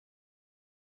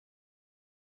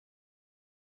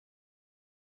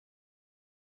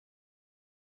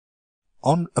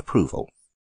On Approval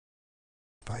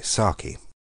by Saki.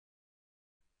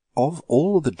 Of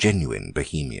all the genuine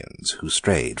Bohemians who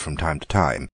strayed from time to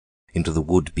time into the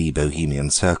would-be Bohemian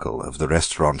circle of the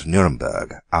restaurant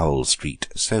Nuremberg, Owl Street,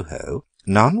 Soho,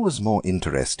 none was more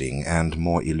interesting and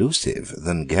more elusive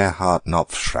than Gerhard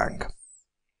Knopfschrank.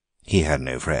 He had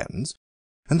no friends,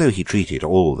 and though he treated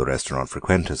all the restaurant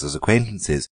frequenters as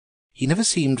acquaintances, he never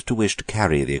seemed to wish to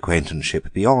carry the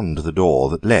acquaintanceship beyond the door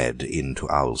that led into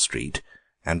Owl Street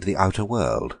and the outer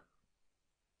world.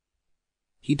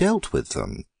 He dealt with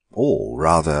them all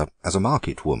rather as a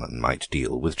market woman might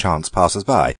deal with chance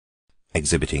passers-by,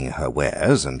 exhibiting her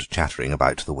wares and chattering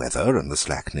about the weather and the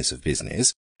slackness of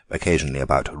business, occasionally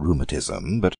about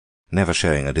rheumatism, but never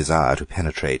showing a desire to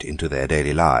penetrate into their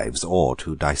daily lives or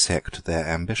to dissect their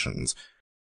ambitions.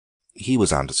 He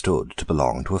was understood to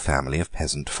belong to a family of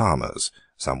peasant farmers,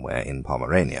 somewhere in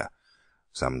Pomerania.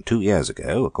 Some 2 years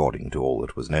ago, according to all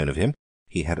that was known of him,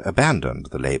 he had abandoned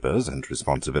the labours and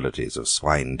responsibilities of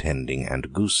swine-tending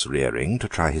and goose-rearing to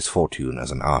try his fortune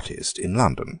as an artist in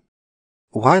London.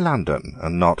 Why London,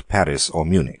 and not Paris or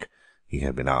Munich? He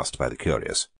had been asked by the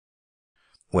curious.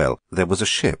 Well, there was a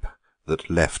ship that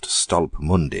left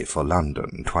Stolpmundi for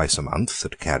London twice a month,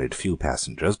 that carried few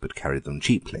passengers, but carried them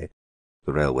cheaply.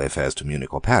 The railway fares to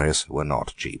Munich or Paris were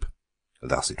not cheap.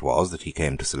 Thus it was that he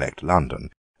came to select London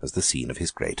as the scene of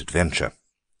his great adventure.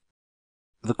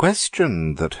 The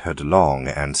question that had long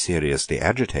and seriously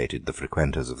agitated the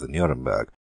frequenters of the Nuremberg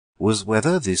was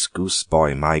whether this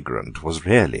goose-boy migrant was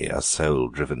really a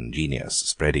soul-driven genius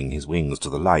spreading his wings to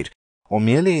the light, or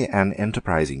merely an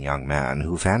enterprising young man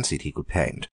who fancied he could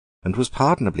paint, and was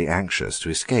pardonably anxious to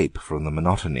escape from the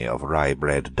monotony of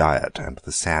rye-bread diet and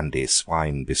the sandy,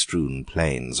 swine-bestrewn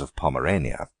plains of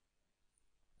Pomerania.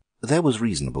 There was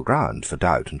reasonable ground for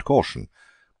doubt and caution.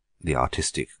 The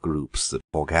artistic groups that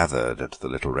foregathered at the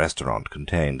little restaurant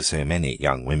contained so many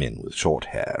young women with short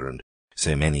hair, and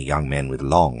so many young men with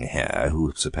long hair,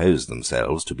 who supposed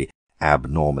themselves to be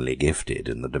abnormally gifted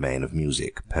in the domain of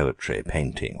music, poetry,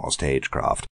 painting, or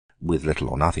stagecraft, with little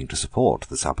or nothing to support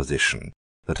the supposition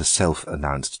that a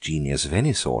self-announced genius of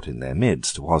any sort in their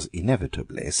midst was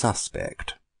inevitably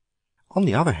suspect. On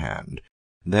the other hand,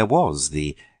 there was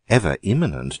the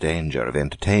ever-imminent danger of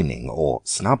entertaining or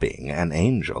snubbing an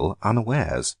angel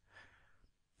unawares.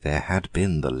 There had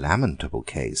been the lamentable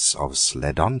case of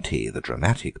Sledonti, the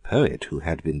dramatic poet, who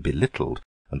had been belittled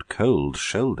and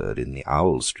cold-shouldered in the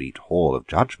Owl Street Hall of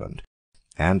Judgment,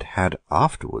 and had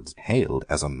afterwards hailed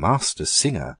as a master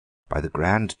singer by the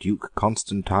Grand Duke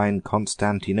Constantine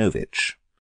Konstantinovitch,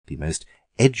 the most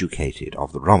educated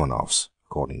of the Romanovs,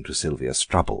 according to Sylvia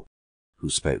Strubble, who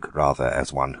spoke rather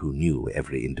as one who knew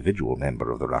every individual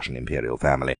member of the Russian imperial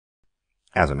family.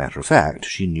 As a matter of fact,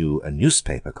 she knew a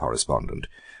newspaper correspondent,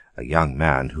 a young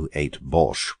man who ate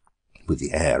borscht with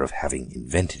the air of having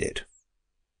invented it.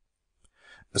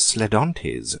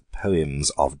 Sledonti's poems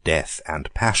of death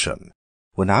and passion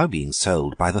were now being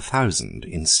sold by the thousand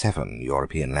in 7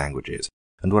 European languages,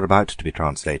 and were about to be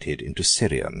translated into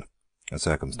Syrian, a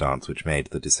circumstance which made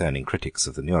the discerning critics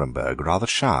of the Nuremberg rather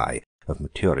shy of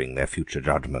maturing their future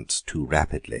judgments too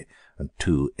rapidly and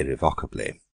too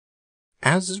irrevocably.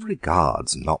 As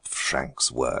regards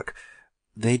Knopfschrank's work,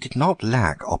 they did not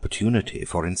lack opportunity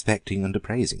for inspecting and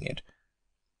appraising it.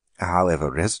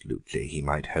 However resolutely he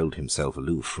might hold himself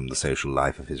aloof from the social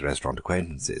life of his restaurant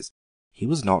acquaintances, he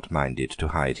was not minded to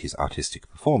hide his artistic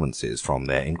performances from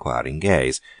their inquiring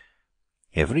gaze.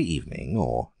 Every evening,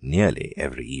 or nearly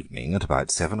every evening, at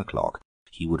about 7 o'clock,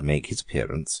 he would make his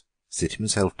appearance, sit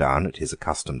himself down at his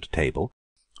accustomed table,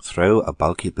 throw a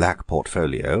bulky black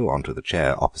portfolio onto the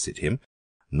chair opposite him,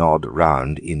 nod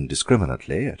round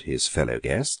indiscriminately at his fellow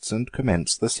guests, and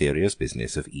commence the serious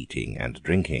business of eating and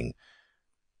drinking.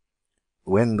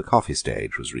 When the coffee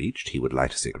stage was reached, he would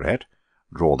light a cigarette,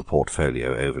 draw the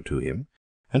portfolio over to him,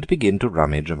 and begin to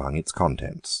rummage among its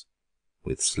contents.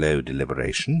 With slow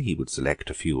deliberation he would select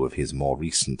a few of his more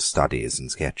recent studies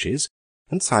and sketches,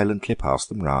 and silently pass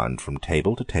them round from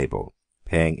table to table,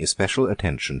 paying especial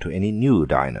attention to any new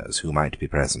diners who might be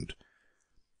present.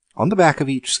 On the back of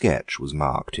each sketch was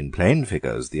marked in plain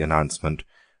figures the announcement,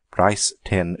 "Price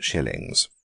 10 shillings."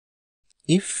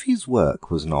 If his work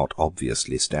was not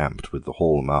obviously stamped with the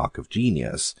hall-mark of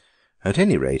genius, at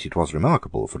any rate it was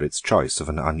remarkable for its choice of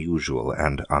an unusual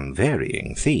and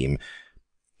unvarying theme.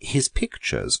 His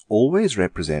pictures always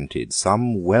represented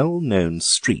some well-known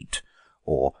street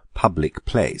or public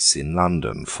place in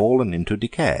London fallen into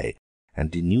decay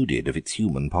and denuded of its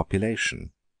human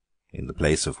population, in the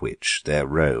place of which there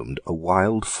roamed a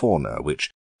wild fauna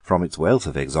which, from its wealth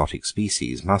of exotic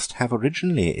species, must have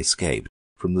originally escaped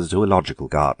from the zoological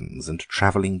gardens and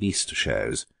travelling beast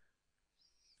shows.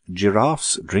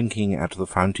 Giraffes drinking at the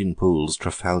fountain pools,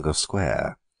 Trafalgar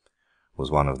Square, was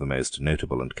one of the most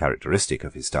notable and characteristic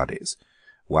of his studies,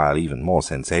 while even more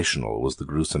sensational was the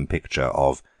gruesome picture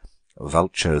of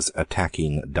vultures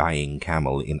attacking dying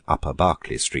camel in Upper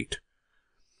Berkeley Street.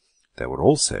 There were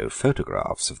also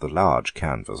photographs of the large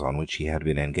canvas on which he had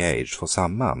been engaged for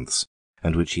some months,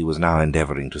 and which he was now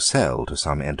endeavouring to sell to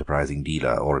some enterprising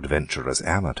dealer or adventurous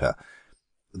amateur.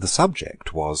 The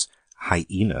subject was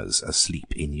Hyenas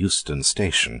Asleep in Euston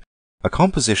Station, a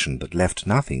composition that left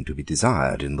nothing to be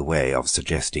desired in the way of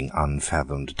suggesting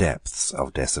unfathomed depths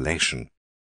of desolation.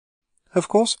 "Of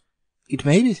course, it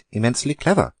may be immensely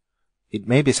clever. It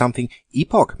may be something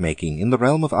epoch-making in the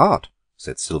realm of art,"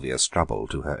 said Sylvia Strubble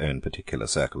to her own particular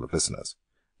circle of listeners.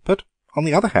 "But, on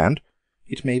the other hand,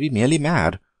 it may be merely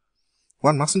mad.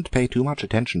 One mustn't pay too much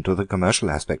attention to the commercial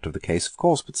aspect of the case, of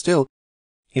course, but still,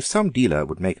 if some dealer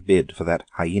would make a bid for that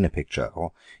hyena picture,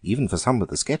 or even for some of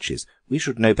the sketches, we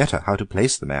should know better how to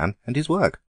place the man and his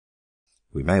work."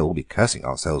 "We may all be cursing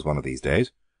ourselves one of these days,"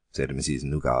 said Mrs.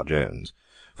 Nougat-Jones,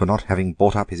 "for not having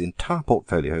bought up his entire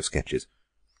portfolio of sketches.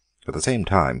 At the same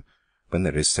time, when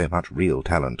there is so much real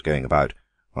talent going about,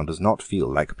 one does not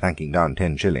feel like planking down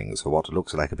 10 shillings for what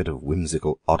looks like a bit of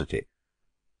whimsical oddity.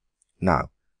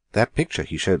 Now, that picture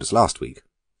he showed us last week,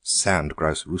 sand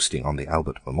grouse roosting on the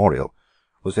Albert Memorial,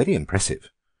 was very impressive,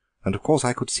 and of course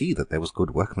I could see that there was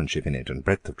good workmanship in it and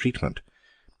breadth of treatment,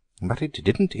 but it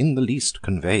didn't in the least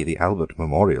convey the Albert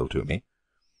Memorial to me,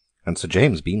 and Sir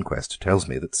James Beanquest tells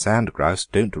me that sand grouse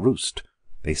don't roost,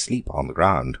 they sleep on the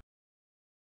ground."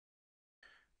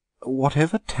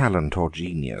 Whatever talent or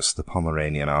genius the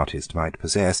Pomeranian artist might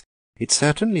possess, it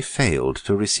certainly failed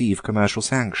to receive commercial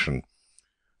sanction.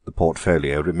 The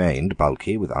portfolio remained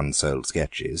bulky with unsold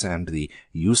sketches, and the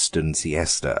Euston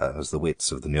Siesta, as the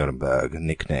wits of the Nuremberg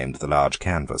nicknamed the large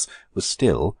canvas, was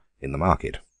still in the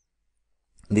market.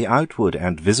 The outward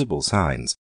and visible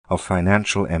signs of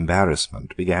financial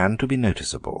embarrassment began to be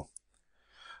noticeable.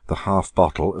 The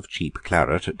half-bottle of cheap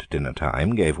claret at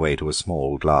dinner-time gave way to a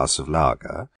small glass of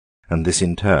lager, and this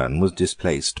in turn was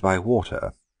displaced by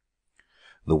water.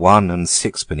 The 1 and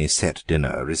 6 set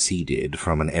dinner receded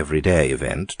from an everyday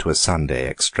event to a Sunday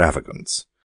extravagance.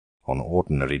 On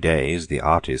ordinary days the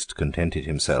artist contented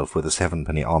himself with a 7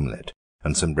 omelette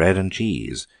and some bread and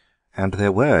cheese, and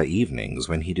there were evenings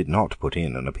when he did not put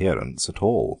in an appearance at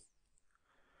all.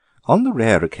 On the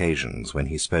rare occasions when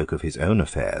he spoke of his own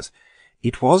affairs,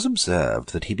 it was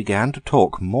observed that he began to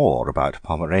talk more about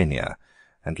Pomerania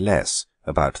and less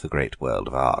about the great world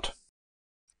of art.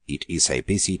 "It is a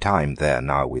busy time there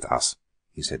now with us,"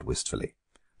 he said wistfully.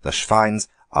 "The Schweins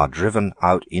are driven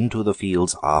out into the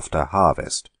fields after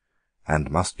harvest,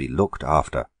 and must be looked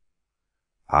after.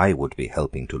 I would be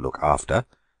helping to look after,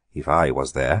 if I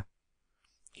was there.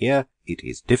 Here it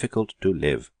is difficult to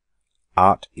live.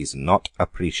 Art is not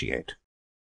appreciated."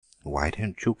 "Why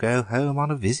don't you go home on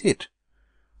a visit?"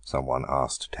 someone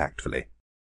asked tactfully.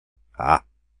 "Ah,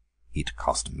 it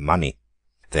cost money.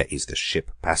 There is the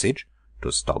ship passage to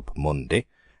Stolpmunde,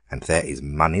 and there is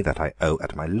money that I owe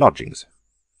at my lodgings.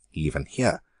 Even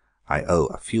here I owe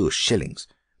a few shillings.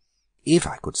 If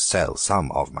I could sell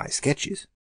some of my sketches—"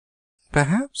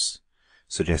 "Perhaps,"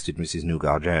 suggested Mrs.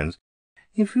 Nougat-Jones,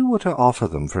 "if you were to offer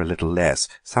them for a little less,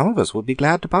 some of us would be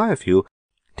glad to buy a few.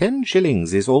 10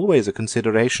 shillings is always a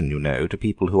consideration, you know, to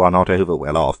people who are not over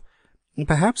well off.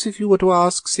 Perhaps if you were to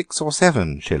ask 6 or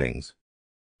 7 shillings.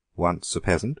 Once a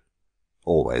peasant,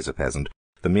 always a peasant.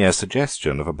 The mere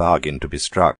suggestion of a bargain to be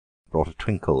struck brought a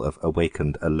twinkle of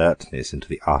awakened alertness into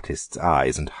the artist's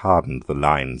eyes and hardened the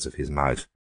lines of his mouth.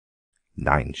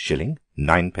 9 shilling,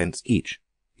 9 each,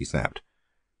 he snapped,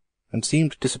 and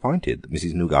seemed disappointed that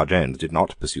Mrs. Nougat-Jones did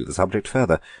not pursue the subject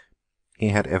further. He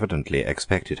had evidently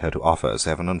expected her to offer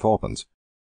 7 and 4.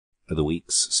 The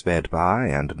weeks sped by,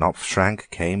 and Knopfschrank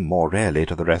came more rarely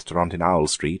to the restaurant in Owl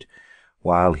Street,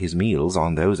 while his meals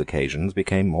on those occasions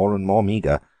became more and more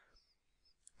meagre.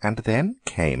 And then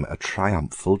came a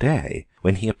triumphal day,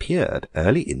 when he appeared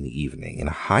early in the evening in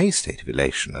a high state of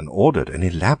elation and ordered an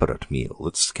elaborate meal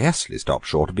that scarcely stopped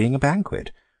short of being a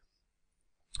banquet.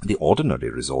 The ordinary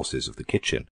resources of the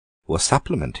kitchen were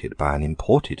supplemented by an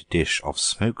imported dish of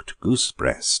smoked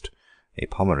goose-breast, a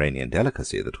Pomeranian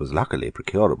delicacy that was luckily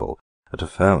procurable at a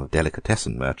firm of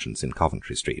delicatessen merchants in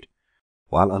Coventry Street,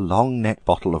 while a long-neck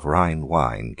bottle of Rhine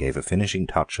wine gave a finishing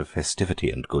touch of festivity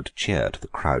and good cheer to the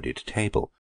crowded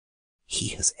table. "He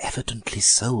has evidently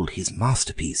sold his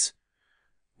masterpiece,"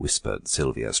 whispered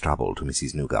Sylvia Strubble to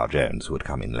Mrs. Nougat-Jones, who had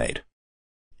come in late.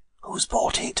 "Who's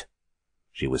bought it?"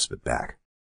 she whispered back.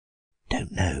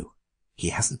 "Don't know," He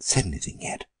hasn't said anything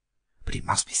yet, but it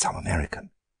must be some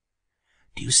American.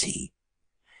 Do you see?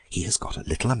 He has got a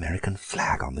little American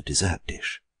flag on the dessert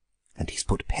dish, and he's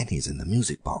put pennies in the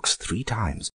music box 3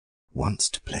 times, once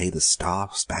to play the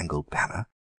Star-Spangled Banner,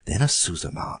 then a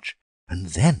Sousa march, and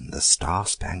then the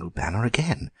Star-Spangled Banner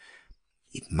again.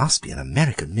 It must be an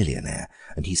American millionaire,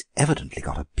 and he's evidently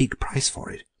got a big price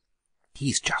for it.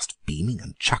 He's just beaming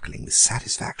and chuckling with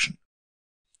satisfaction.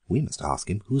 We must ask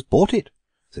him who's bought it,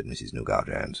 said Mrs.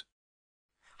 Nougat-Jones.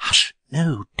 Hush,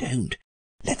 no, don't.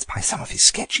 Let's buy some of his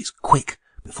sketches, quick,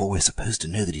 before we're supposed to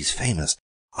know that he's famous.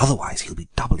 Otherwise he'll be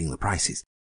doubling the prices.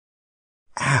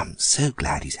 I'm so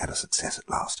glad he's had a success at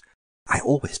last. I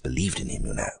always believed in him,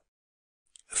 you know.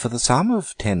 For the sum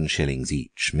of 10 shillings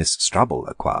each, Miss Strubble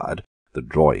acquired the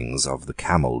drawings of the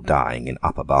camel dying in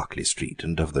Upper Berkeley Street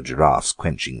and of the giraffes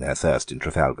quenching their thirst in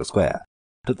Trafalgar Square.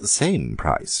 At the same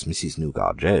price Mrs.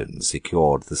 Nougat-Jones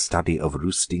secured the study of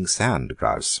roosting sand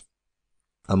grouse.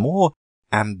 A more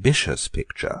ambitious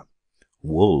picture,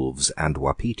 wolves and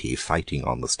wapiti fighting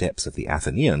on the steps of the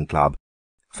Athenaeum Club,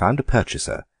 found a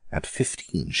purchaser at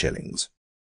 15 shillings.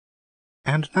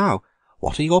 "And now,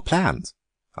 what are your plans?"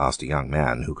 asked a young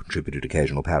man who contributed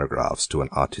occasional paragraphs to an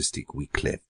artistic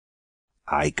weekly.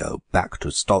 "I go back to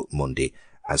Stolpmunde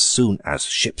as soon as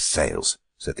ship sails,"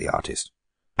 said the artist,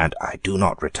 "and I do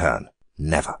not return,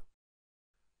 never."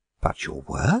 "But your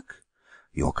work?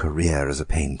 Your career as a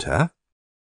painter?"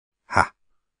 "Ha!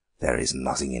 There is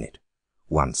nothing in it.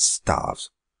 One starves.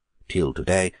 Till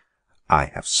to-day I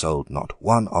have sold not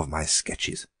one of my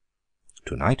sketches.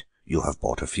 To-night you have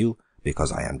bought a few,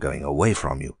 because I am going away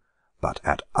from you, but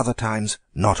at other times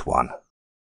not one."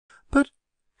 "But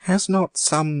has not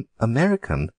some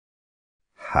American—"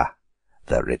 "Ha!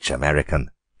 The rich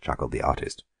American," chuckled the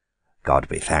artist. "God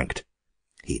be thanked.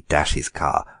 He dashed his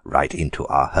car right into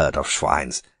our herd of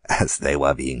schweins as they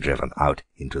were being driven out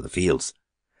into the fields.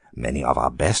 Many of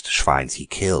our best schweins he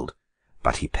killed,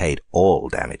 but he paid all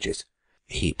damages.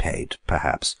 He paid,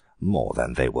 perhaps, more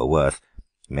than they were worth,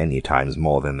 many times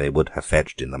more than they would have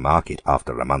fetched in the market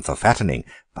after a month of fattening,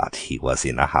 but he was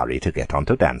in a hurry to get on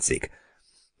to Danzig.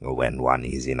 When one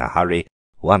is in a hurry,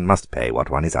 one must pay what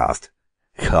one is asked.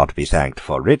 God be thanked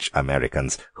for rich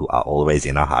Americans who are always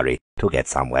in a hurry to get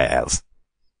somewhere else.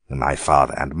 My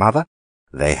father and mother,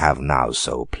 they have now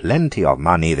so plenty of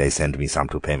money they send me some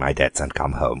to pay my debts and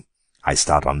come home. I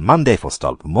start on Monday for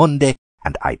Stolpmunde,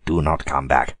 and I do not come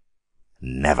back.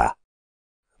 Never."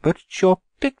 "But your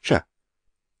picture?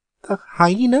 The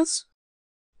hyenas?"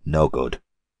 "No good.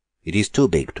 It is too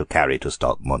big to carry to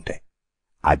Stolpmunde.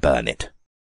 I burn it."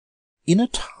 In a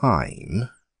time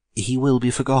he will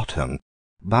be forgotten,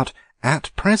 but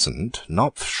at present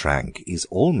Knopfschrank is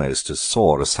almost as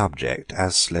sore a subject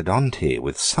as Sledonti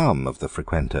with some of the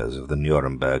frequenters of the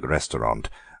Nuremberg restaurant,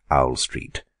 Owl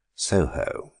Street,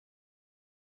 Soho.